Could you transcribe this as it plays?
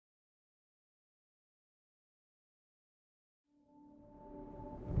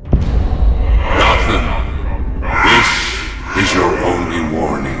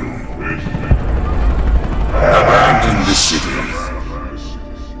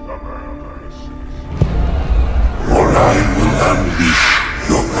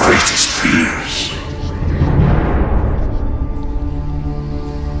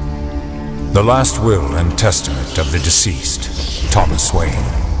The last will and testament of the deceased, Thomas Wayne.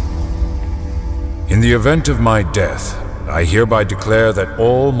 In the event of my death, I hereby declare that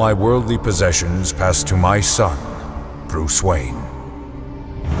all my worldly possessions pass to my son, Bruce Wayne.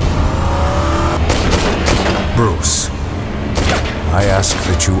 Bruce, I ask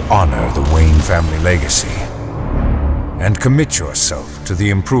that you honor the Wayne family legacy and commit yourself to the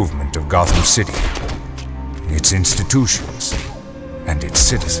improvement of Gotham City, its institutions, and its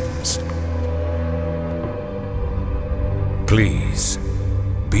citizens. Please,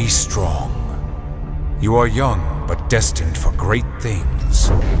 be strong. You are young, but destined for great things.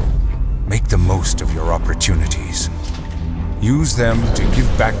 Make the most of your opportunities. Use them to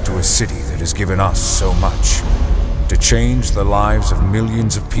give back to a city that has given us so much, to change the lives of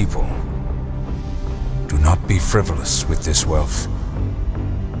millions of people. Do not be frivolous with this wealth.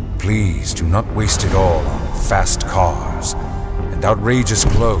 Please do not waste it all on fast cars and outrageous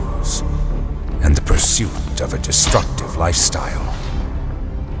clothes and the pursuit of a destructive lifestyle.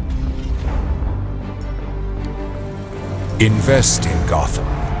 Invest in Gotham.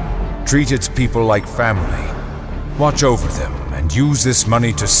 Treat its people like family. Watch over them and use this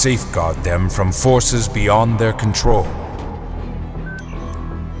money to safeguard them from forces beyond their control.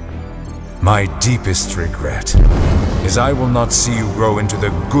 My deepest regret is I will not see you grow into the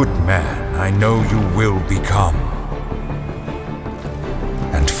good man I know you will become.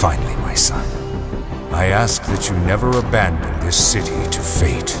 And finally, my son, I ask that you never abandon this city to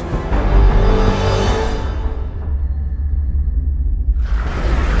fate.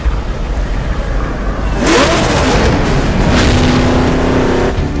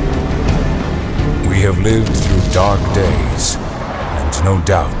 We have lived through dark days, and no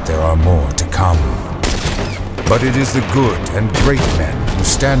doubt there are more to come. But it is the good and great men who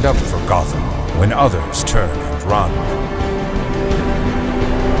stand up for Gotham when others turn and run.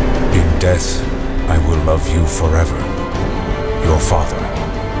 In death, I will love you forever. Your father,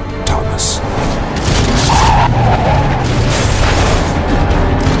 Thomas.